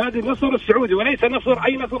 نادي النصر السعودي وليس نصر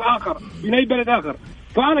أي نصر آخر من أي بلد آخر.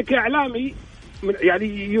 فأنا كإعلامي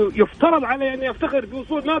يعني يفترض علي أن يفتخر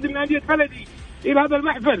بوصول نادي من أندية بلدي إلى هذا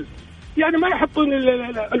المحفل. يعني ما يحطون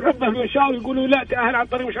العقدة في الشارع ويقولوا لا تأهل عن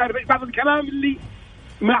طريق مش عارف ايش. بعض الكلام اللي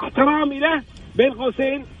مع احترامي له بين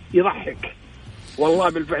قوسين يضحك، والله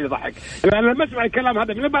بالفعل يضحك. يعني لما اسمع الكلام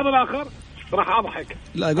هذا من البعض الآخر راح أضحك.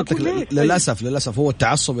 لا قلت لك للأسف هو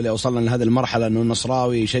التعصب اللي وصلنا لهذه المرحلة، أنه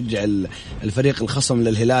النصراوي يشجع الفريق الخصم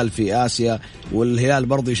للهلال في آسيا، والهلال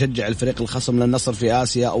برضو يشجع الفريق الخصم للنصر في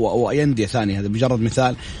آسيا أو أي أندية ثانية. هذا مجرد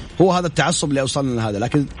مثال. هو هذا التعصب اللي وصلنا لهذا.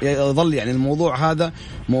 لكن يظل يعني الموضوع هذا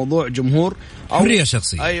موضوع جمهور أو حرية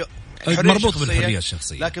شخصية. أيوة، مربوط بالحرية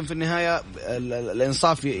الشخصية. لكن في النهاية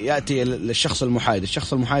الإنصاف يأتي للشخص المحايد.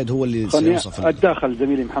 الشخص المحايد هو اللي سيوصف. الداخل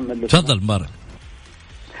زميلي محمد، تفضل مبارك.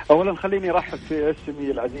 أولا خليني أرحب في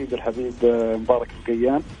اسمي العزيز الحبيب مبارك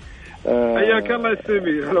القيان. حياك الله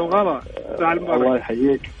اسمي. هلا وغلا. الله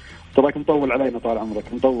يحييك. تراك مطول علينا طال عمرك،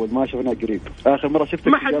 مطول ما شفناك قريب. آخر مرة شفتك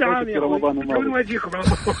ما حد عاني رمضان وين واجيكم.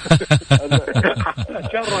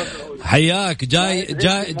 حياك.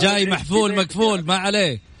 جاي محفول مكفول ما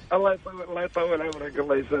عليه. الله يطول عمرك.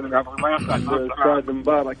 الله يسلمك عمرك. ما يقطع. أستاذ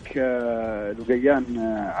مبارك القيان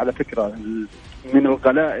على فكرة من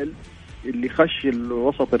القلائل اللي خش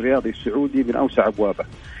الوسط الرياضي السعودي من أوسع أبوابه.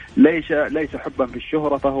 ليس حبا في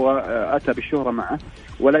الشهرة، فهو أتى بالشهرة معه،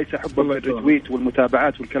 وليس حبا في الريتويت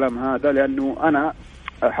والمتابعات والكلام هذا، لأنه أنا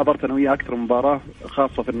حضرت أنا وياه أكثر مباراة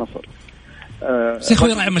خاصة في النصر.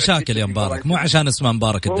 سيخوي راعي مشاكل يا مبارك، مو عشان اسمه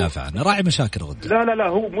مبارك الدافع عنه، راعي مشاكل غد. لا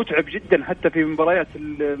هو متعب جدا حتى في مباريات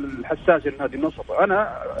الحساسة لنادي النصر.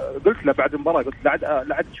 أنا قلت له بعد المباراة، قلت لا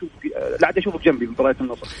عاد أشوفك جنبي مباريات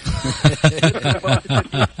النصر.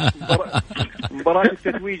 مباراة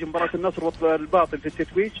التتويج، مباراة النصر والباطل في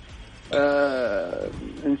التتويج.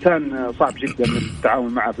 إنسان صعب جدا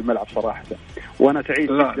التعامل معه بالملعب صراحة. وأنا سعيد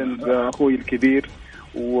جدا بأخوي الكبير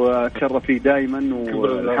وأتشرف فيه دائما،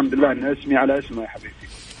 والحمد لله أن اسمي على اسمه. يا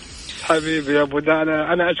حبيبي يا أبو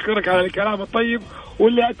دانا، أنا أشكرك على الكلام الطيب،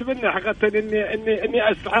 واللي أتمنى حقيقة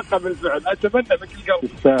إني أستحقه بالفعل. أتمنى بكل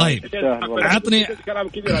قلب. طيب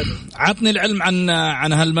عطني العلم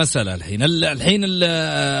عن هالمسألة. الحين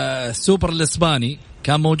السوبر الإسباني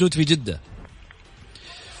كان موجود في جدة.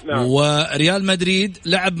 نعم. وريال مدريد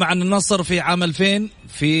لعب مع النصر في عام 2000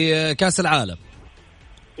 في كأس العالم.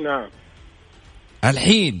 نعم.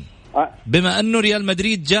 الحين بما أنه ريال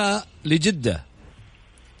مدريد جاء لجدة،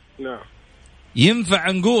 نعم،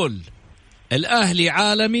 ينفع نقول الأهلي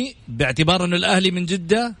عالمي باعتبار أنه الأهلي من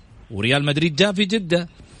جدة وريال مدريد جاء في جدة.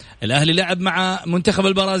 الأهلي لعب مع منتخب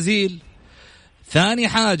البرازيل. ثاني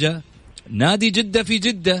حاجة نادي جدة في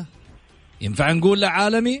جدة، ينفع نقول له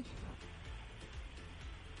عالمي؟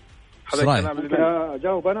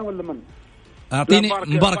 جاوب أنا ولا من؟ أعطيني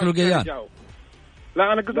مبارك القيان.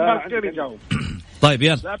 لا أنا قلت مبارك يجاوب. طيب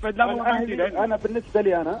يلا. أنا بالنسبة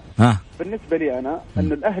لي أنا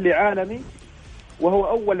أن الأهلي عالمي، وهو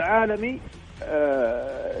أول عالمي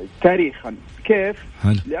تاريخا. كيف؟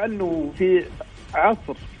 لأنه في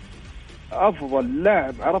عصر أفضل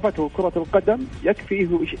لاعب عرفته كرة القدم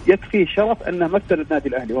يكفيه شرف أنه مثل النادي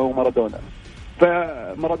الأهلي وهو مارادونا.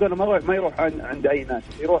 فمارادونا ما يروح عند أي نادي،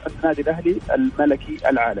 يروح النادي الأهلي الملكي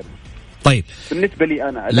العالمي. طيب بالنسبة لي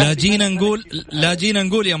أنا لا جينا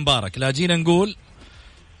نقول يا مبارك، لا جينا نقول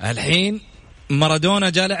الحين مارادونا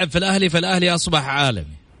جاء لعب في الأهلي فالأهلي أصبح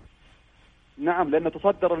عالمي. نعم، لأنه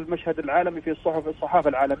تصدر المشهد العالمي في الصحافة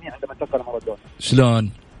العالمية عندما انتقل مارادونا.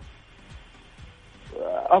 شلون؟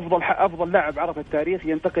 أفضل لاعب عرف التاريخ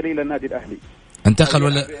ينتقل إلى النادي الأهلي. انتقل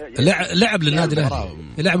ولا لعب للنادي الأهلي؟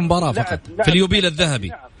 لعب مباراة فقط في اليوبيل الذهبي.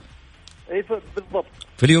 نعم. أي بالضبط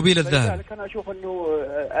في اليوبيل الذهبي. أنا أشوف أنه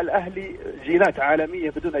الأهلي جينات عالمية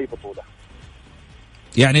بدون أي بطولة.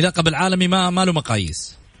 يعني لقب العالمي ما له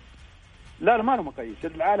مقاييس. لا ما له مقاييس،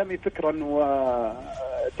 العالمي فكرا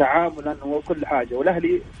وتعاملا وكل حاجة،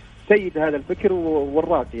 والأهلي سيد هذا الفكر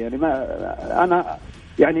والراقي. يعني ما أنا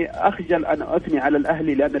يعني أخجل أن أثني على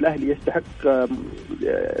الأهلي، لأن الأهلي يستحق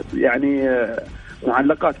يعني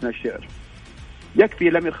معلقات من الشعر. يكفي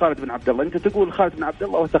الأمير خالد بن عبد الله، أنت تقول خالد بن عبد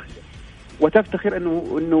الله وتفتخر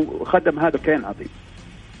إنه خدم هذا الكيان العظيم.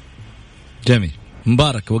 جميل.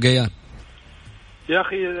 مبارك وقيان. يا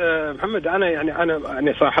أخي محمد،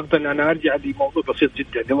 أنا صراحة أنا أرجع لموضوع بسيط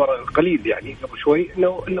جدا لورا قليل، يعني قبل شوي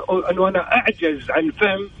إنه أنا أعجز عن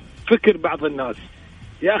فهم فكر بعض الناس.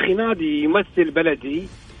 يا أخي نادي يمثل بلدي،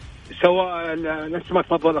 سواء نفس ما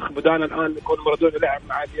تفضل أخ بدان الآن يكون مارادونا لعب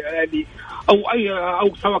مع الأهلي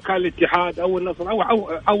أو سواء كان الاتحاد أو النصر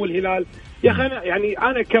أو الهلال. يا أخي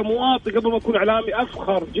أنا كمواطن قبل ما أكون إعلامي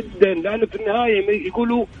أفخر جدا، لأنه في النهاية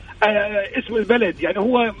يقولوا اسم البلد، يعني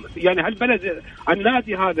هو يعني هالبلد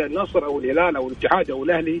النادي هذا النصر أو الهلال أو الاتحاد أو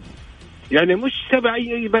الأهلي، يعني مش تبع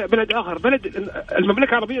أي بلد آخر، بلد المملكة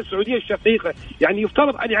العربية السعودية الشقيقة. يعني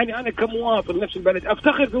يفترض يعني أنا كمواطن نفس البلد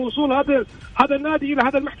أفتخر في وصول هذا النادي إلى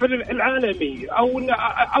هذا المحفل العالمي، أو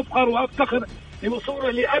أفخر وأفتخر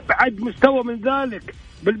لوصوله لأبعد مستوى من ذلك.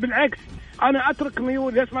 بالعكس أنا أترك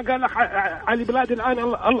ميول، ليش ما قال علي بلاد الآن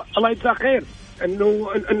الله يجزاه خير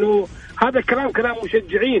إنه هذا كلام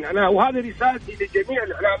مشجعين. أنا وهذا رسالتي لجميع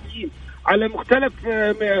الإعلاميين على مختلف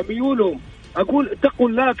ميولهم، أقول اتقوا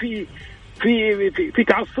الله في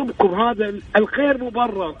تعصبكم، هذا الخير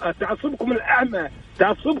مبرر، تعصبكم الأعمى،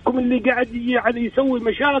 تعصبكم اللي قاعد يعني يسوي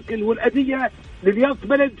مشاكل والأذية لرياضة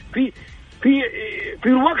بلد في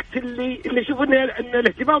الوقت اللي شوفنا ان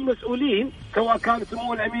الاهتمام مسؤولين، سواء كان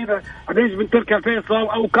سمو الأميرة عبد العزيز بن تركي الفيصل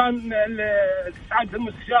او كان سعادة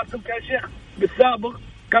المستشار تركي الشيخ بالسابق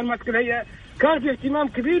كان ماسك الهيئة، كان في اهتمام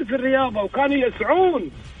كبير في الرياضة، وكانوا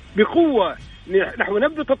يسعون بقوة نحو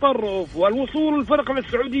نبذ التطرف والوصول الفرق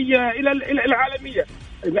السعودية إلى العالمية.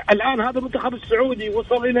 الآن هذا المنتخب السعودي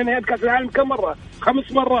وصل إلى نهاية كأس العالم كم مرة؟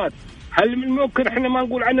 5 مرات. هل من ممكن إحنا ما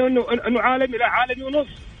نقول عنه إنه عالمي؟ لا، عالمي ونص.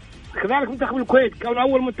 كذلك منتخب الكويت كان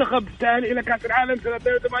أول منتخب تأهل إلى كأس العالم سنة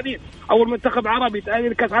 82، أول منتخب عربي تأهل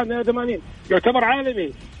إلى كأس العالم 82، يعتبر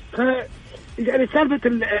عالمي. يعني سالفة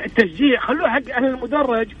التشجيع خلوه حق أهل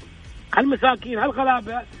المدرج، هالمساكين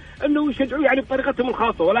هالغلابة انه يشجعوا يعني بطريقتهم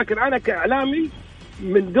الخاصه. ولكن انا كاعلامي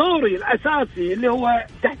من دوري الاساسي اللي هو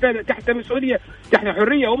تحت مسؤوليه، تحت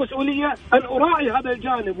حريه ومسؤوليه، ان اراعي هذا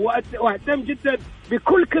الجانب واهتم جدا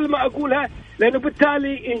بكل كلمه اقولها، لانه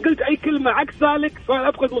بالتالي ان قلت اي كلمه عكس ذلك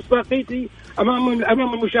فافقد مصداقيتي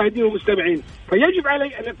امام المشاهدين والمستمعين. فيجب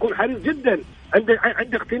علي ان اكون حريص جدا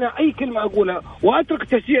عند اقتناء اي كلمه اقولها، واترك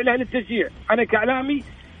التشجيع لاهل التشجيع. انا كاعلامي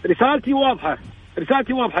رسالتي واضحه،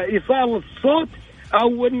 ايصال الصوت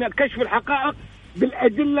أو إن كشف الحقائق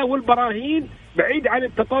بالأدلة والبراهين، بعيد عن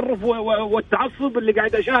التطرف والتعصب اللي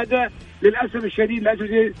قاعد أشاهده للأسف الشديد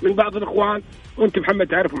من بعض الإخوان، وأنت محمد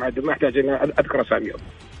تعرفهم ما أحتاج أن أذكر أساميهم.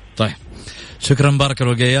 طيب شكرا مبارك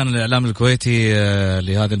الوقيان الإعلام الكويتي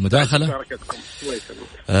لهذه المداخلة.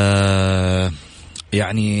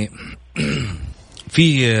 يعني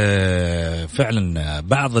في فعلا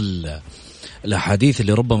بعض الأحاديث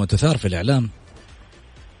اللي ربما تثار في الإعلام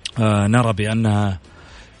نرى بأنها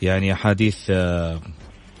يعني أحاديث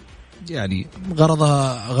يعني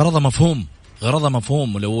غرضها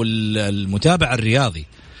مفهوم. لو المتابع الرياضي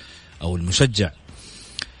أو المشجع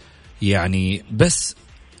يعني بس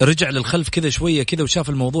رجع للخلف كذا شوية كذا وشاف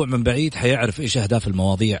الموضوع من بعيد، حيعرف إيش أهداف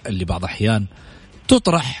المواضيع اللي بعض أحيان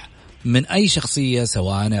تطرح من أي شخصية،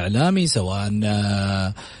 سواء إعلامي سواء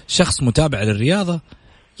شخص متابع للرياضة،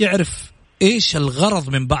 يعرف إيش الغرض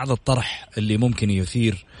من بعض الطرح اللي ممكن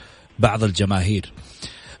يثير بعض الجماهير.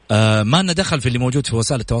 ما لنا دخل في اللي موجود في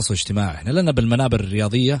وسائل التواصل الاجتماعي، احنا لنا بالمنابر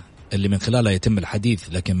الرياضية اللي من خلالها يتم الحديث،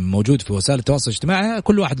 لكن موجود في وسائل التواصل الاجتماعي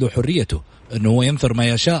كل واحد له حريته انه هو ينثر ما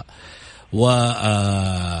يشاء. وطبعا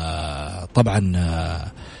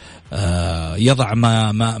يضع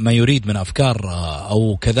ما يريد من أفكار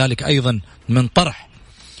أو كذلك أيضا من طرح،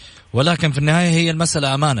 ولكن في النهاية هي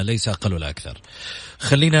المسألة أمانة ليس أقل ولا أكثر.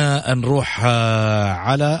 خلينا نروح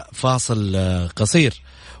على فاصل قصير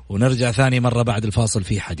ونرجع ثاني مرة بعد الفاصل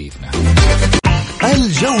في حديثنا.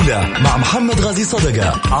 الجولة مع محمد غازي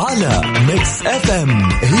صدقة على ميكس اف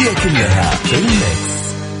ام، هي كلها في الميكس.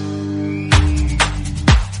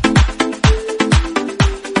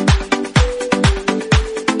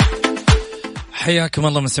 حياكم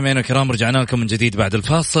الله مستمعينا الكرام، رجعنا لكم من جديد بعد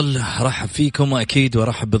الفاصل. رحب فيكم أكيد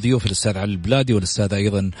ورحب بضيوف الأستاذ علي البلادي والأستاذ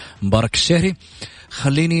أيضا مبارك الشهري.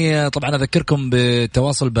 خليني طبعا أذكركم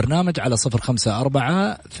بتواصل البرنامج على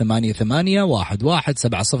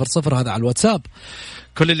 0548811700. هذا على الواتساب.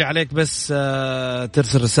 كل اللي عليك بس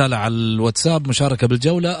ترسل رسالة على الواتساب مشاركة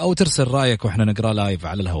بالجولة، أو ترسل رأيك وإحنا نقرأ لايف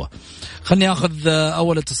على الهواء. خلني أخذ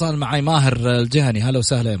أول اتصال معي ماهر الجهني. هلا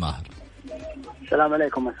وسهلا يا ماهر. السلام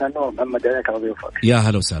عليكم، مساء النور، محمد عليك على ضيوفك. يا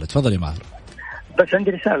هلا وسهلا، تفضل يا ماهر. بس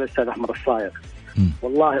عندي رسالة أستاذ أحمد الصايغ.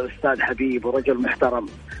 والله أستاذ حبيب ورجل محترم،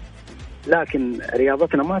 لكن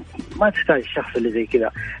رياضتنا ما تحتاج الشخص اللي زي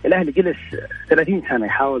كذا. الأهلي جلس 30 سنة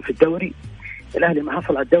يحاول في الدوري، الأهلي ما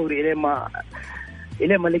حصل على الدوري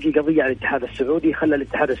إلى ما لقي قضية على الاتحاد السعودي، خلى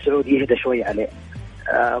الاتحاد السعودي يهدى شوي عليه.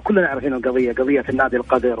 كلنا عارفين القضية، قضية النادي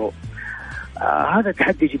القدر. هذا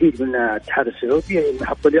تحدي جديد من الاتحاد السعودي،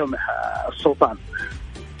 نحط اليوم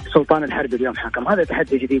سلطان الحربي اليوم حكم. هذا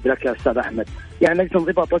تحدي جديد لك يا أستاذ أحمد. يعني لجنة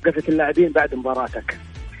الانضباط وقفت اللاعبين بعد مباراتك،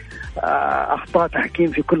 أخطاء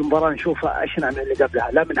تحكيم في كل مباراة نشوفها أشنع من اللي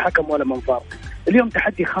قبلها، لا من حكم ولا من فار. اليوم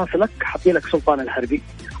تحدي خاص لك، حطي لك سلطان الحربي،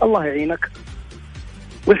 الله يعينك.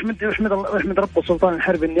 واحمد رب سلطان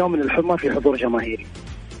الحربي اليوم من الحرمة في حضور جماهيري.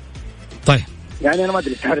 طيب يعني أنا ما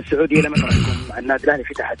أدري الاتحاد السعودي لما يكون مع النادي الأهلي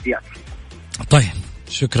في تحديات. طيب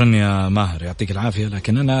شكرا يا ماهر، يعطيك العافية.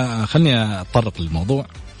 لكن أنا خلني أتطرق للموضوع.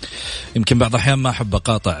 يمكن بعض الأحيان ما أحب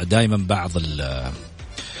أقاطع دائما بعض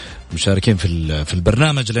المشاركين في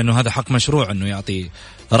البرنامج، لأنه هذا حق مشروع أنه يعطي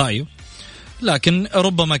رأيه، لكن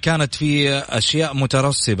ربما كانت في أشياء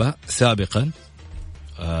مترسبة سابقا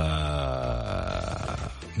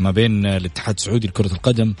ما بين الاتحاد السعودي لكرة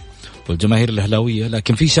القدم والجماهير الأهلاوية.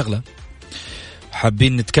 لكن في شغلة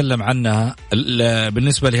حابين نتكلم عنها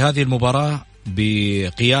بالنسبة لهذه المباراة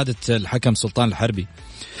بقيادة الحكم سلطان الحربي.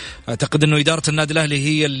 أعتقد أنه إدارة النادي الأهلي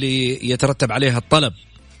هي اللي يترتب عليها الطلب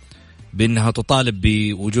بأنها تطالب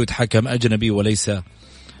بوجود حكم أجنبي، وليس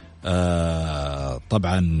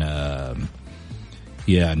طبعا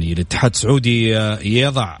يعني الاتحاد السعودي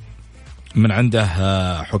يضع من عنده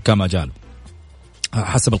حكام أجانب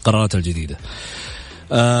حسب القرارات الجديدة.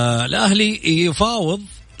 الأهلي يفاوض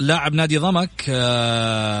لاعب نادي ضمك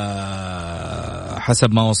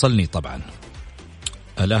حسب ما وصلني. طبعا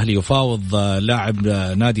الأهلي يفاوض لاعب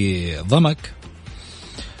نادي ضمك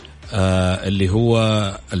اللي هو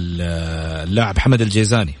اللاعب حمد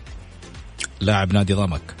الجيزاني، لاعب نادي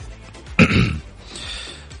ضمك.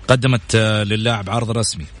 قدمت للاعب عرض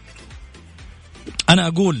رسمي. أنا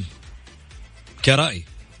أقول كرأي،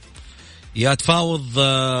 يا تفاوض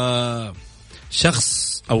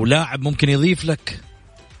شخص أو لاعب ممكن يضيف لك،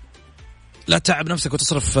 لا تعب نفسك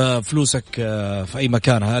وتصرف فلوسك في أي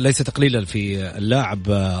مكان. ليس تقليلا في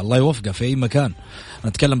اللاعب، الله يوفقه في أي مكان.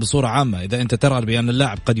 نتكلم بصورة عامة. إذا أنت ترى بأن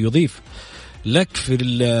اللاعب قد يضيف لك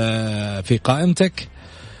في قائمتك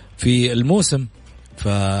في الموسم،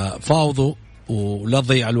 ففاوضه ولا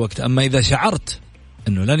تضيع الوقت. أما إذا شعرت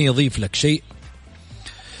أنه لن يضيف لك شيء،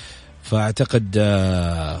 فأعتقد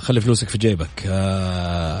خلي فلوسك في جيبك.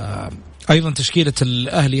 أيضا تشكيلة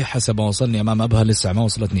الأهلي حسب ما وصلني أمام أبها، لسه ما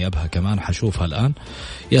وصلتني أبها كمان، حشوفها الآن.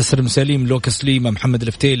 ياسر مسليم، لوكاس ليما، محمد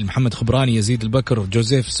الفتيل، محمد خبراني، يزيد البكر،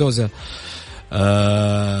 جوزيف سوزا،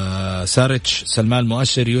 سارتش، سلمان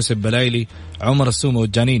مؤشر، يوسف بلايلي، عمر السومة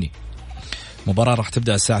والجانيني. مباراة راح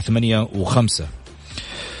تبدأ الساعة 8:05.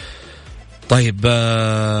 طيب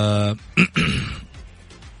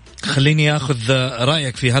خليني أخذ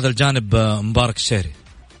رأيك في هذا الجانب مبارك الشهري.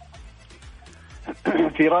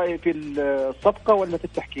 في رأيي في الصفقة ولا في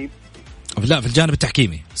التحكيم؟ لا، في الجانب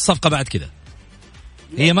التحكيمي. الصفقة بعد كده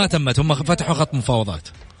هي ما تمت، هم فتحوا خط مفاوضات.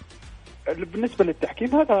 بالنسبة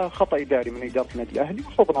للتحكيم هذا خطأ إداري من إدارة النادي الأهلي،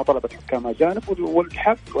 المفروض أنها طلبت حكام أجانب،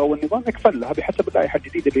 والحق أو النظام يكفل لها بحسب اللائحة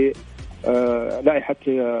الجديدة لائحة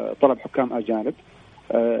طلب حكام أجانب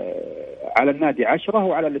على النادي 10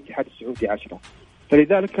 وعلى الاتحاد السعودي 10.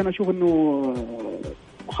 فلذلك أنا أشوف أنه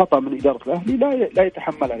خطأ من إدارة الأهلي لا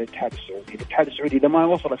يتحملها الاتحاد السعودي. الاتحاد السعودي إذا ما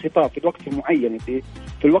وصل خطاب في الوقت المعين في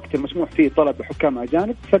الوقت المسموح فيه طلب حكام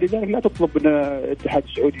أجانب، فلذلك لا تطلب من الاتحاد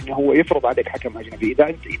السعودي أنه هو يفرض عليك حكم أجنبي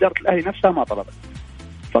إذا إدارة الأهلي نفسها ما طلبت،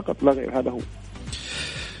 فقط لا غير. هذا هو.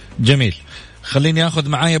 جميل. خليني أخذ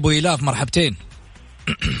معايا أبو إيلاف. مرحبتين.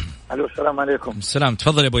 الو السلام عليكم. السلام،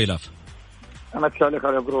 تفضل يا أبو إيلاف. أنا أتسألك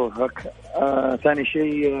على بروحك. ثاني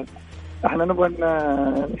شيء احنا نبغى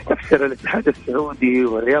نستفسر الاتحاد السعودي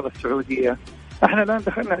والرياضة السعودية. احنا الآن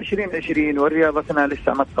دخلنا 2020 ورياضتنا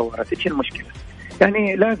لسه ما تطورت. ايش المشكلة؟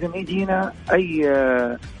 يعني لازم يجينا أي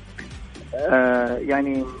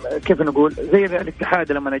يعني كيف نقول زي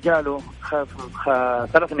الاتحاد لما جاله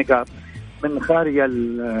 3 نقاط من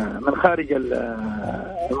خارج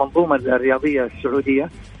المنظومة الرياضية السعودية،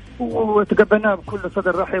 وتقبلناه بكل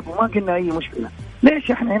صدر رحب وما قلنا أي مشكلة.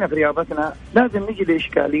 ليش احنا هنا في رياضتنا لازم نجي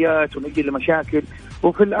لإشكاليات ونجي لمشاكل،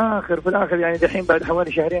 وفي الآخر يعني دحين بعد حوالي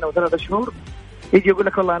 2 أو 3 شهور يجي يقول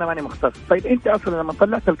لك والله أنا ماني مختص. طيب أنت أصلا لما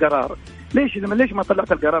طلعت القرار ليش ما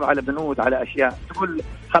طلعت القرار على بنود على أشياء تقول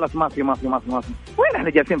خلاص ما في وين احنا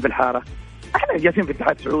جالسين في الحارة؟ احنا جالسين في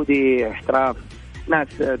اتحاد سعودي احتراف، ناس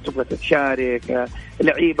تبغى تشارك،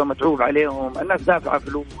 لعيبة متعوب عليهم، الناس دافعة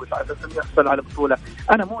فلوس عشان يحصل على بطولة.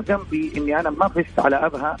 أنا مو ذنبي إني أنا ما فزت على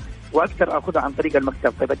أبها وأقدر أخذها عن طريق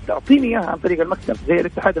المكتب. طيب أعطيني إياها عن طريق المكتب زي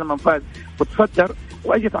الاتحاد لما فاز وتصدر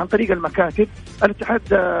وأجت عن طريق المكاتب. الاتحاد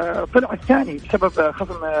طلع الثاني بسبب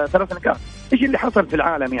خصم 3 نقاط. إيش اللي حصل في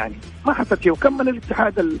العالم؟ يعني ما حصل شيء وكمل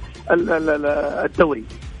الاتحاد الدوري.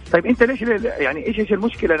 طيب انت ليش يعني ايش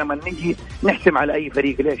المشكله لما نيجي نحسم على اي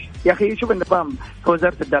فريق؟ ليش يا اخي؟ شوف النظام في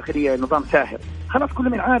وزاره الداخليه نظام ساهر، خلاص كل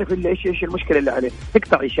من عارف اللي ايش المشكله اللي عليه.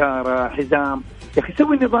 تقطع اشاره حزام يا اخي،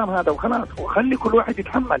 سوي النظام هذا وخلاص وخلي كل واحد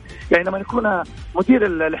يتحمل. يعني لما يكون مدير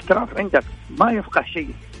الاحتراف عندك ما يفقه شيء،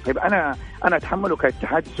 طيب انا اتحمله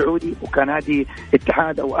كاتحاد سعودي وكنادي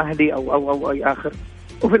اتحاد او اهلي او اي اخر.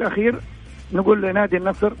 وفي الاخير نقول لنادي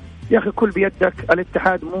النصر يا اخي كل بيدك،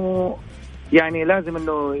 الاتحاد مو يعني لازم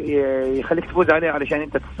انه يخليك تفوز عليه علشان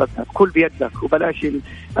انت تتصدر، كل بيدك. وبلاش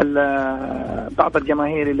بعض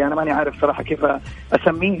الجماهير اللي انا ماني عارف صراحه كيف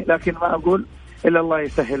اسميه، لكن ما اقول الا الله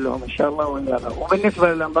يسهل لهم ان شاء الله.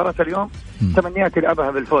 وبالنسبه لمباراه اليوم تمنياتي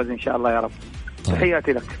لأبها بالفوز ان شاء الله يا رب. طيب.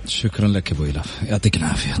 تحياتي لك. شكرا لك ابو إلاف، يعطيك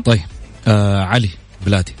العافيه. طيب علي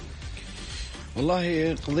بلادي.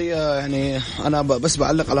 والله قضية يعني أنا بس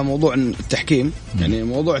بعلق على موضوع التحكيم. يعني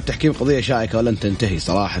موضوع التحكيم قضية شائكة ولن تنتهي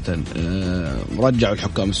صراحة. رجعوا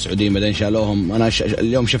الحكام السعوديين بعدين شالوهم. أنا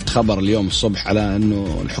اليوم شفت خبر اليوم الصبح على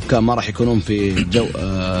أنه الحكام ما راح يكونون في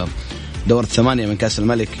دور 8 من كأس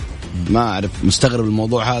الملك. ما أعرف، مستغرب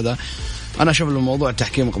الموضوع هذا. أنا أشوف الموضوع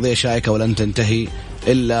التحكيم قضية شائكة ولن تنتهي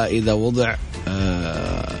إلا إذا وضع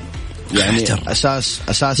يعني أساس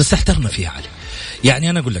بس احترنا فيها علي. يعني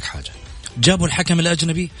أنا أقول لك حاجة، جابوا الحكم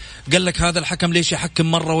الأجنبي قال لك هذا الحكم ليش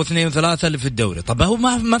يحكم مرة واثنين وثلاثة اللي في الدوري؟ طب هو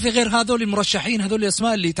ما في غير هذول المرشحين، هذول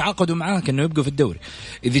الأسماء اللي يتعاقدوا معاك إنه يبقوا في الدوري.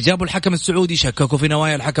 إذا جابوا الحكم السعودي شككوا في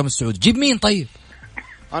نوايا الحكم السعودي، جيب مين طيب؟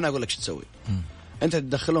 أنا أقول لك شو تسوي. أنت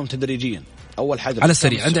تدخلهم تدريجيا. أول حاجة على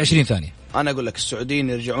السريع، عند 20 ثانية. أنا أقول لك السعوديين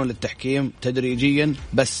يرجعون للتحكيم تدريجيا،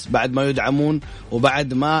 بس بعد ما يدعمون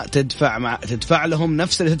وبعد ما تدفع لهم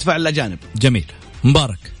نفس اللي تدفع الأجانب. جميل.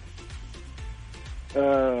 مبارك.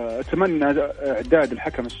 أتمنى إعداد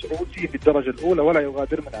الحكم السعودي بالدرجة الأولى ولا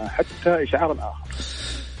يغادر منها حتى إشعار آخر.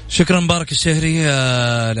 شكرا مبارك الشهري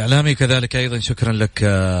الإعلامي، كذلك أيضا شكرا لك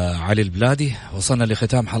علي البلادي. وصلنا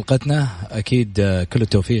لختام حلقتنا. أكيد كل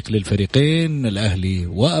التوفيق للفريقين الأهلي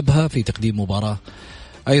وأبها في تقديم مباراة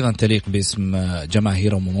أيضا تليق باسم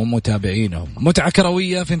جماهيرهم ومتابعينهم. متعة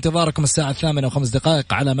كروية في انتظاركم الساعة 8:05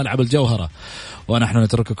 على ملعب الجوهرة، ونحن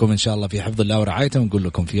نترككم إن شاء الله في حفظ الله ورعايته ونقول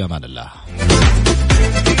لكم في أمان الله.